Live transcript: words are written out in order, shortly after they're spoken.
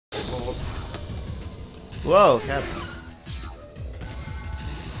Whoa, Cap.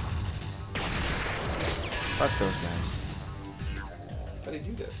 Fuck those guys. How do you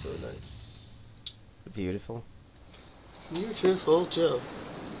do that so nice? Beautiful. Viewtiful Joe.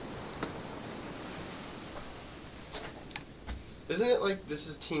 Isn't it like this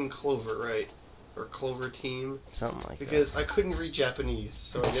is Team Clover, right? Or Clover Team? Something like because I couldn't read Japanese,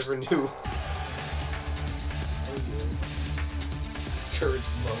 so I never knew. Courage,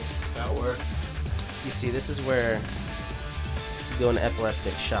 monk, power. You see, this is where you go into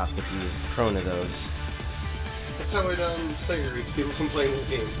epileptic shock if you prone to those. That's how it segregates people from playing the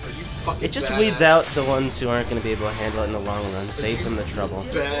game. Are you fucking It just badass? weeds out the ones who aren't going to be able to handle it in the long run. Saves them the trouble.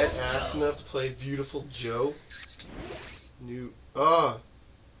 Badass enough to play Viewtiful Joe? New. Oh.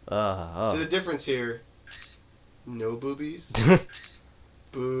 See the difference here? No boobies.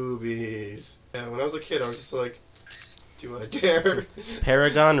 Boobies. Yeah, when I was a kid, I was just like, do I dare?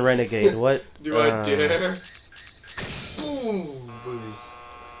 Paragon Renegade, what? Do I dare? Ooh, boobies.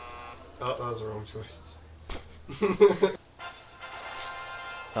 Oh, that was the wrong choice.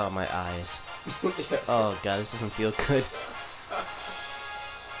 Oh, my eyes. Yeah. Oh, God, this doesn't feel good.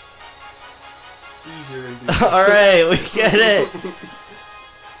 Seizure induced. Alright, we get it!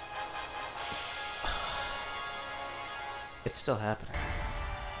 It's still happening.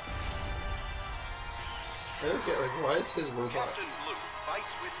 I don't get, like, why is his robot? Captain Blue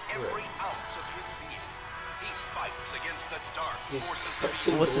fights with every ounce of his being. He fights against the dark forces of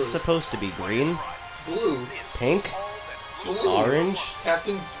Captain evil. What's it supposed to be? Green? Blue? Pink? Blue? Orange?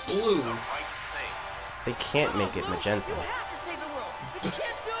 Captain Blue. They can't make it magenta.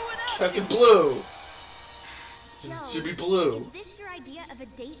 Captain Blue! Joe, It should be blue. Is this your idea of a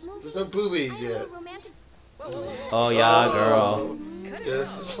date movie? There's no boobies I am yet. a romantic... Oh, yeah, girl. This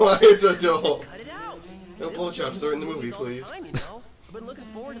is why it's adult. Cut it out. No blowjobs are in the movie, All the please. time, you know. I've been looking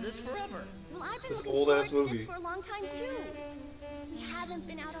forward to this forever. Well, I've been This looking old-ass forward to movie. this for a long time, too. We haven't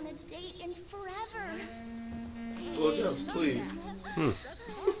been out on a date in forever. Blowjobs, please.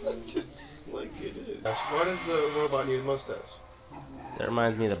 Just like it is. Why does the robot need a mustache? That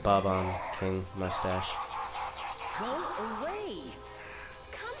reminds me of the Bob-on King mustache. Go away.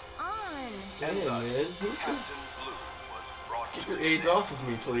 Come on. Damn, man. Who just... Captain Blue was brought Get to your his AIDS end. off of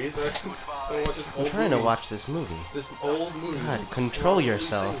me, please. I don't watch this I'm old trying to movie. watch this movie. This old movie. God, control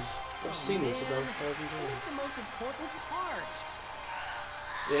yourself. I've seen this about 1,000 What's times. the most important part?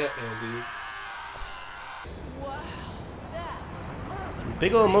 Yeah, Andy. Wow, that was early.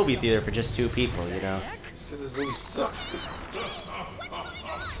 Big old movie theater for just 2 people, you know. It's because this movie sucks.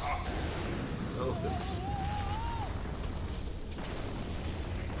 Elephants.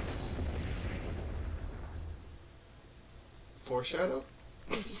 Foreshadow?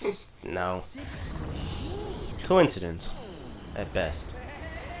 No. Coincidence. At best.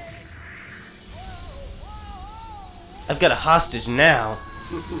 I've got a hostage now.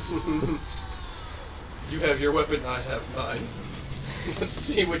 You have your weapon, I have mine. Let's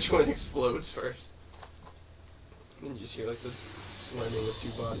see which one explodes first. And you just hear like the slamming of 2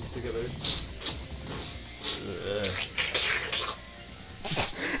 bodies together.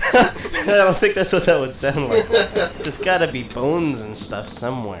 I don't think that's what that would sound like. There's gotta be bones and stuff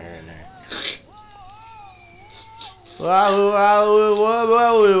somewhere in there. Wow.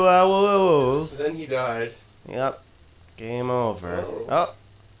 Then he died. Yep. Game over. Oh. Oh.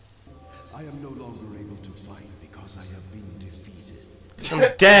 I am no longer able to fight because I have been defeated. 'Cause I'm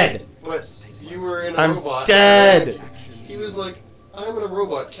dead. But you were in a I'm robot. dead. He was like, I'm in a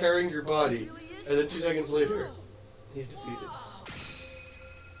robot carrying your body. And then 2 seconds later, he's defeated.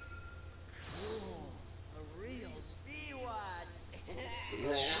 A real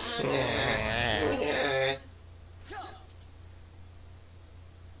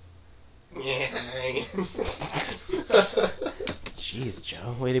Jeez,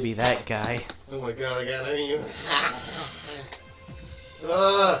 Joe. Way to be that guy. Oh my god, I got you.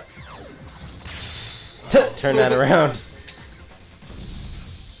 Turn that around.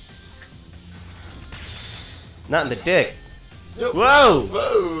 Not in the dick. Nope. Whoa!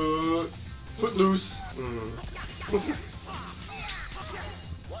 Whoa! Put loose.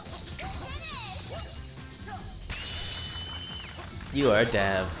 You are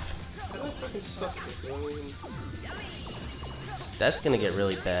Dav. I fucking suck at this. I don't even... That's gonna get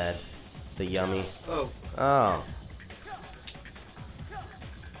really bad. The yummy. Oh. Oh.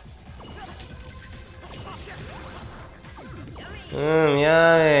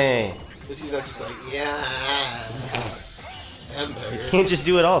 Yummy. But she's not just like, yeah. You Hamburger. can't just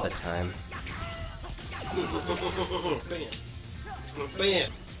do it all the time. Bam.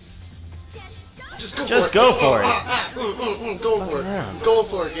 Bam. Just go for it. Go for Fuck it. around. Go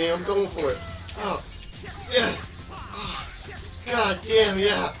for it, game. I'm going for it. Oh. Yeah. God damn,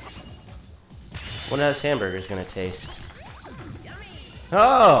 yeah. What are his hamburgers gonna taste?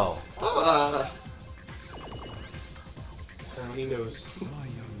 Oh! Now he knows. My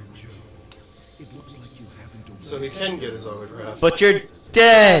young Joe, it looks like you haven't awakened. So he can get his autograph. But you're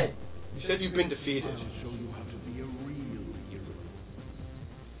dead! You said you've been defeated. I'll show you how to be a real hero.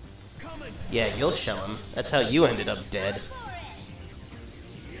 Yeah, you'll show him. That's how you ended up dead.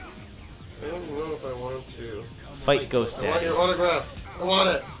 I don't know if I want to. Fight Ghost I want Daddy. your autograph. I want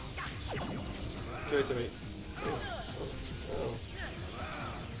it. Give it to me. Oh.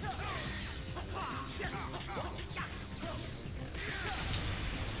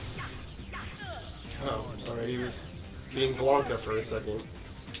 Oh, sorry, he was being Blanca for a second.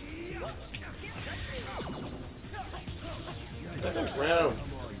 Second round.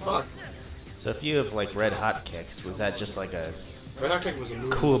 Fuck. So if you have like red hot kicks, was that just like a Red Hot Kick was a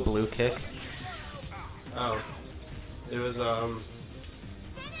move. cool blue kick? Oh. It was,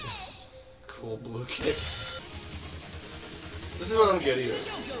 cool blue kick. This is what I'm getting at.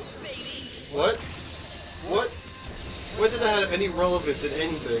 What? What? When did that have any relevance in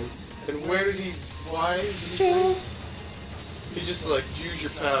anything? And where did he, why did he say? He's just like, use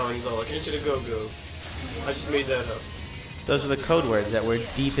your power, and he's all like, into the go-go. I just made that up. Those are the code words that were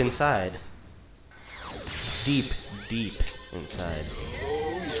deep inside. Deep, deep inside.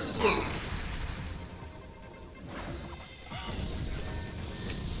 Oh, yeah.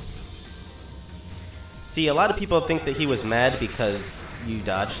 See, a lot of people think that he was mad because you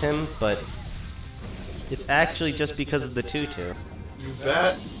dodged him, but it's actually just because of the tutu. You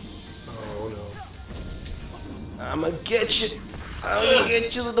bet. Oh, no. I'ma get you. I'ma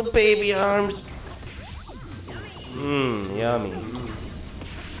get you, little baby arms. Mmm, yummy.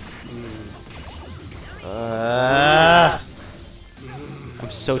 I'm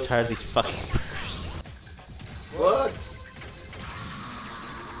so tired of these fucking burgers. What?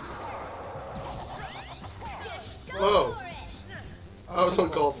 Whoa. I was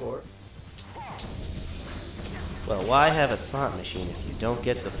uncalled for. Well, why have a slot machine if you don't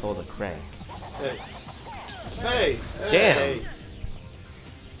get to pull the crank? Hey. Hey! Damn. Hey!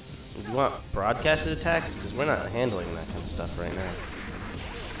 You want broadcasted attacks? Because we're not handling that kind of stuff right now.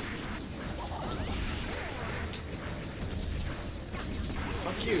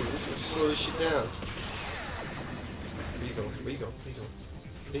 Fuck you. Let's just slow this shit down. Where you going? Where you going? Where you going?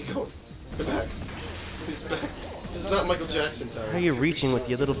 Where you going? Get back. He's back. This is not Michael Jackson How are time. you reaching with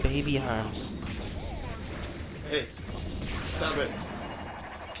your little baby arms? Hey. Stop it.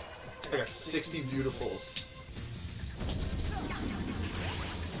 I got 60 beautifuls.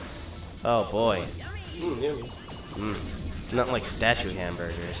 Oh boy. Yummy. Not like statue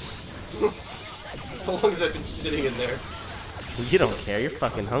hamburgers. How long has that been sitting in there? You don't care, you're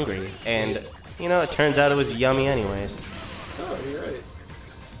fucking hungry. And, you know, it turns out it was yummy anyways. Oh, you're right.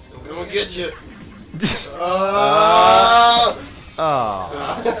 I'm gonna get you. Oh!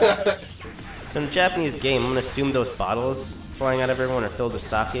 Oh. So in a Japanese game, I'm gonna assume those bottles flying out of everyone are filled with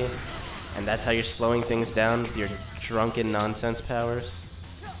sake, and that's how you're slowing things down with your drunken nonsense powers.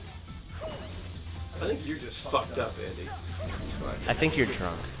 I think you're just fucked up, Andy. I think you're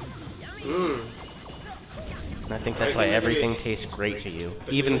drunk. Mmm. And I think that's why everything tastes great to you.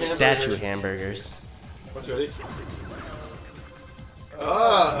 Even statue hamburgers. What's ready?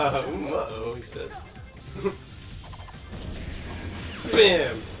 Ah, uh-oh, he said.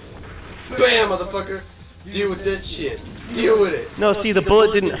 Bam! Bam, motherfucker! Deal with that shit. Deal with it. No, see, the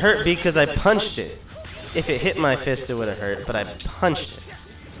bullet didn't hurt because I punched it. If it hit my fist, it would have hurt, but I punched it.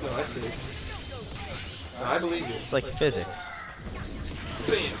 No, I see. I believe you. It's like physics.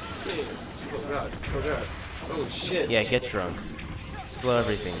 Bam! Bam! Oh god. Oh god. Oh shit. Yeah, get drunk. Slow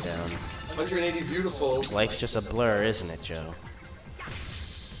everything down. 180 beautifuls. Life's just a blur, isn't it, Joe?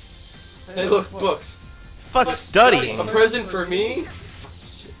 Hey, look, books. Fuck studying! A present for me?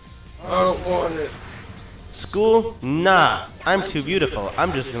 I don't want it. School? Nah. I'm too beautiful.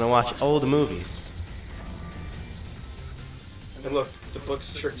 I'm just gonna watch old movies. And look, the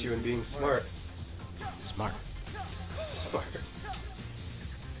books tricked you in being smart. Smart. Smart.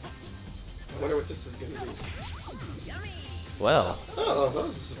 I wonder what this is gonna be. Well, Oh, that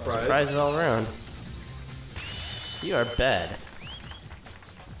was a surprise. surprises all around. You are bad.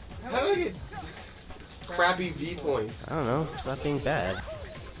 How did I get crappy V points? I don't know. Stop being bad.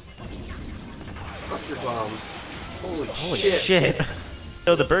 Fuck your bombs. Holy, Holy shit.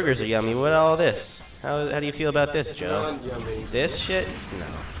 So the burgers are yummy. What all this? How do you feel about this, Joe? Not yummy. This shit? No.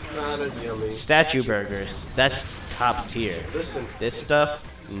 Not as yummy. Statue burgers. That's top tier. Listen. This stuff?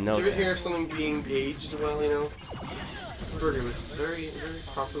 No. Did you ever hear of something being aged well, you know? This burger was very, very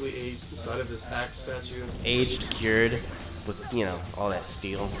properly aged inside of this axe statue. Aged, cured, with, you know, all that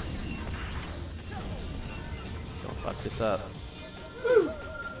steel. Don't fuck this up.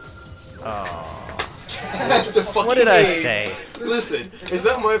 Oh. What did I say? Listen, is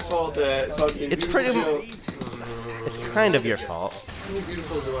that my fault that fucking It's pretty. Joe? It's kind of your fault. How many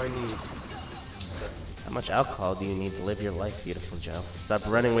beautiful do I need? How much alcohol do you need to live your life, Beautiful Joe? Stop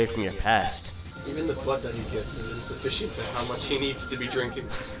running away from your past. Even the blood that he gets is insufficient to how much he needs to be drinking.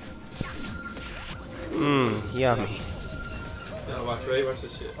 Mmm, yummy. Now watch, ready? Watch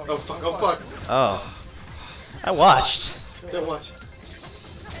this shit. Oh fuck, oh fuck! Oh. I watched. Don't watch.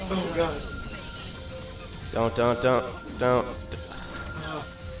 Oh god. Don't.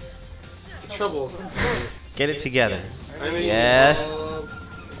 Trouble. Get it together. I mean, Yes.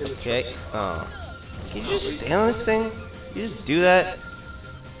 Okay. Oh. Can you just stand on this thing? You just do that?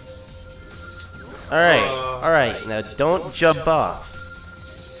 Alright. Alright. Now don't jump off.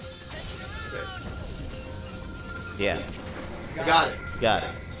 Okay. Yeah. Got it. Got it.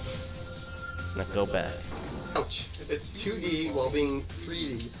 Now go back. Ouch. It's 2D while being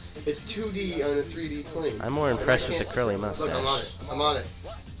 3D. It's 2D on a 3D plane. I'm more impressed with the curly mustache. Look, I'm on it. I'm on it.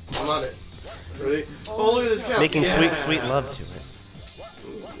 I'm on it. Ready? Oh, look at this cow. Making Yeah. sweet, sweet love to it.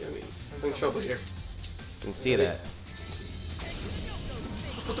 Ooh, yummy. I'm in trouble here. You can see that.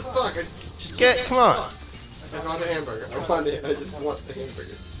 What the fuck? Just get, come on. I want the hamburger. I want it. I just want the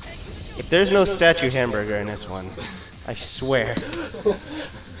hamburger. If there's no statue hamburger in this one, I swear.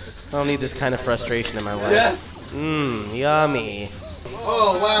 I don't need this kind of frustration in my life. Yes! Mmm, yummy.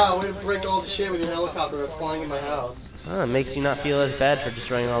 Oh, wow. Way to break all the shit with your helicopter that's flying in my house. Oh, it makes you not feel as bad for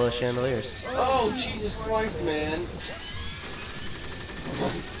destroying all those chandeliers. Oh, Jesus Christ, man.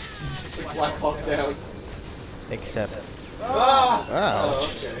 Black Hawk down. Except, Ah! ouch.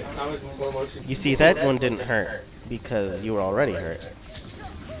 Oh, okay. I was in slow motion. You see, that one didn't hurt because you were already hurt.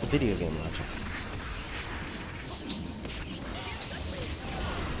 Video game logic.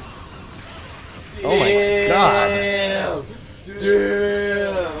 Oh my god. Damn!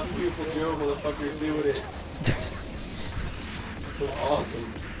 Damn! Beautiful Joe motherfuckers doing it. That's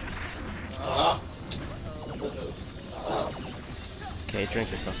awesome. Ah. Ah. Okay,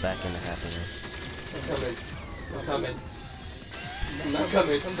 drink yourself back into happiness. I'm coming. I'm coming. I'm not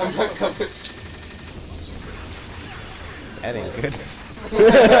coming. I'm not coming. That ain't good.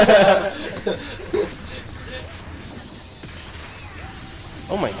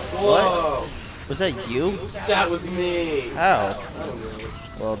 Oh my, what? Whoa! Was that you? That was me! How? I don't know.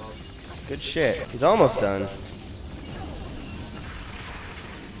 Well, good shit. He's almost done.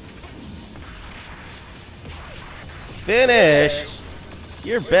 Finish!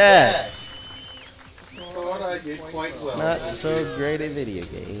 You're bad. Thought I did quite well. Not so great at video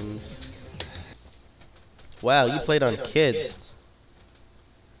games. Wow, you played on kids.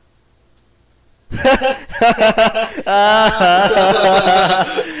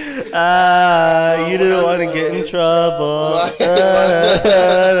 You didn't want to get in trouble.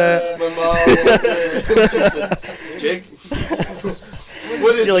 My mom Jake?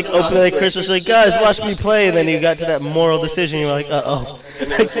 What is You like this open that nonsense? Christmas like, guys, watch me play, and then you got to that moral decision. You're like, uh-oh,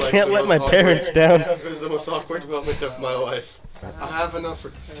 And it I was like can't the let my most parents awkward- down. It was the most awkward moment of my life. I have enough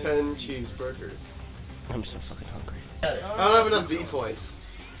for 10 cheeseburgers. I'm so fucking hungry. I don't have enough V points.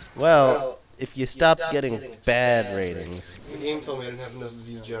 Well, if you stop getting bad ratings, The game told me I didn't have enough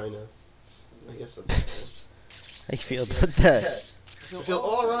vagina. I guess that's okay. how you feel about that? I feel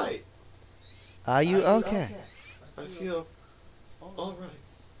alright. Are you okay? I feel alright.